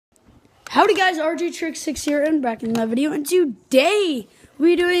Howdy guys, RJ Trick 6 here and back in my video, and today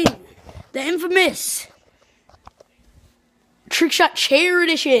we're doing the infamous Trick Shot Chair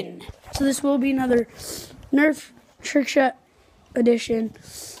Edition. So this will be another Nerf Trick Shot Edition.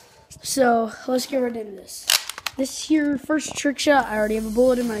 So let's get right into this. This here first trick shot, I already have a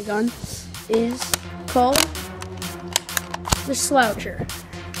bullet in my gun, is called the Sloucher.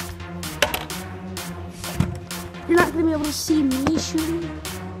 You're not going to be able to see me shooting,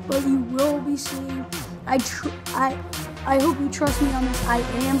 but you will be seeing. I hope you trust me on this. I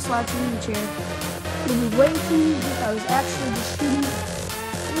am slouching in the chair. It would be way too easy if I was actually just shooting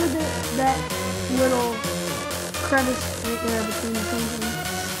with that little crevice right there between the painting.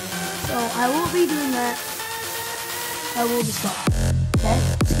 So I will be doing that. I will be stopped. Okay?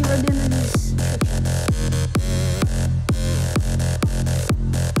 Let's get right into these pictures.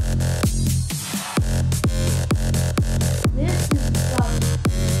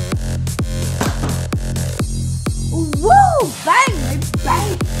 Woo! Bang!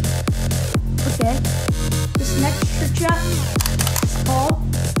 Bang! Okay. This next trick shot is called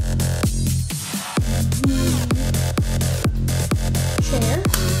the chair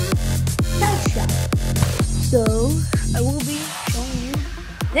couch shot. So I will be showing you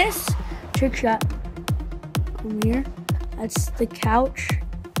this trick shot. Come here. That's the couch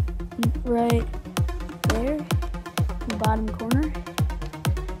right there in the bottom corner.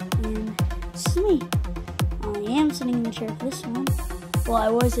 And this is me. I am sitting in the chair for this one. Well, I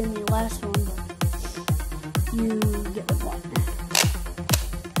was in the last one, but you get the point.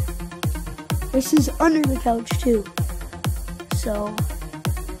 This is under the couch too. So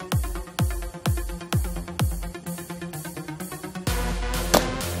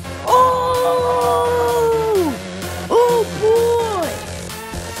oh boy!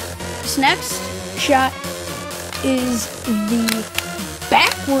 This next shot is the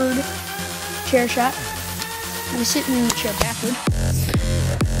backward chair shot. I'm sitting in the chair backward.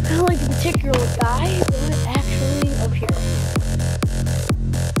 Not like a particular guy, but actually up here.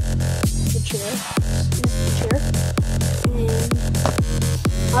 The chair. This is the chair. And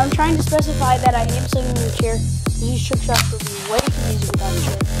I'm trying to specify that I am sitting in the chair. These trick shots would be way too easy without a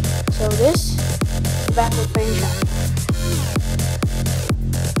chair. So this is the backward frame shot.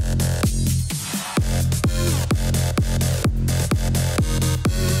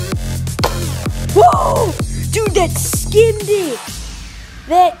 Whoa! Dude, that skimmed it!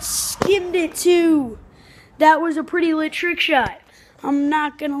 That skimmed it too! That was a pretty lit trick shot. I'm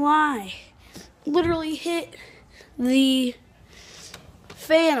not gonna lie. Literally hit the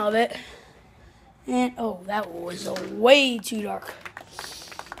fan of it. And, oh, that was way too dark.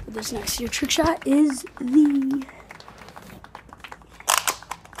 This next year trick shot is the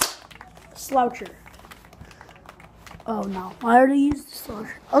Sloucher. Oh no, I already used the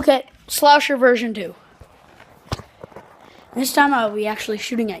Sloucher. Okay, Sloucher version 2. This time I'll be actually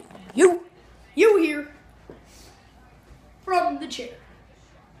shooting at you here, from the chair.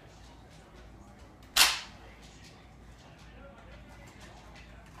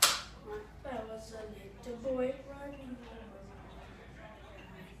 That was a little boy running over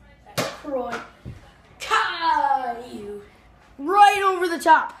that Croy. You right over the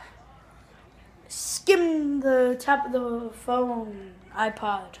top. Skim the top of the phone,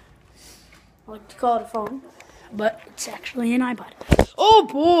 iPod. I like to call it a phone, but it's actually an iPod. Oh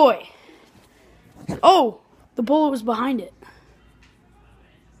boy! Oh, the bullet was behind it.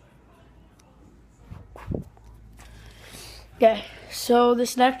 Okay, so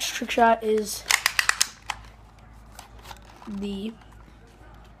this next trick shot is the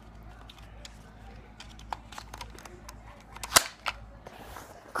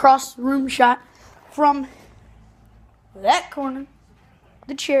cross room shot from that corner,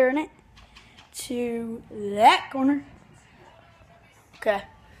 the chair in it, to that corner. Okay,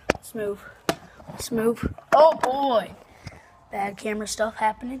 let's move. Let's move. Oh boy, bad camera stuff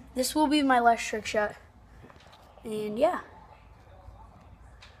happening. This will be my last trick shot. And yeah,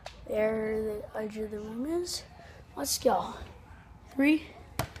 there the edge of the room is. Let's go. 3,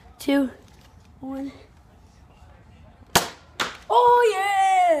 2, 1. Oh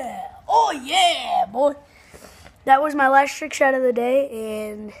yeah! Oh yeah, boy! That was my last trick shot of the day,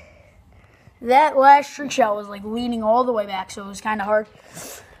 and that last trick shot was like leaning all the way back, so it was kind of hard.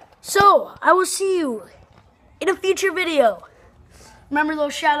 So, I will see you in a future video. Remember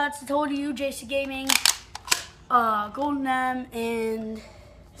those shout outs I told you, JC Gaming, Golden M, and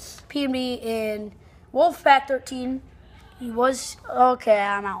PNB, and Wolfpack 13. He was, okay,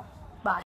 I'm out.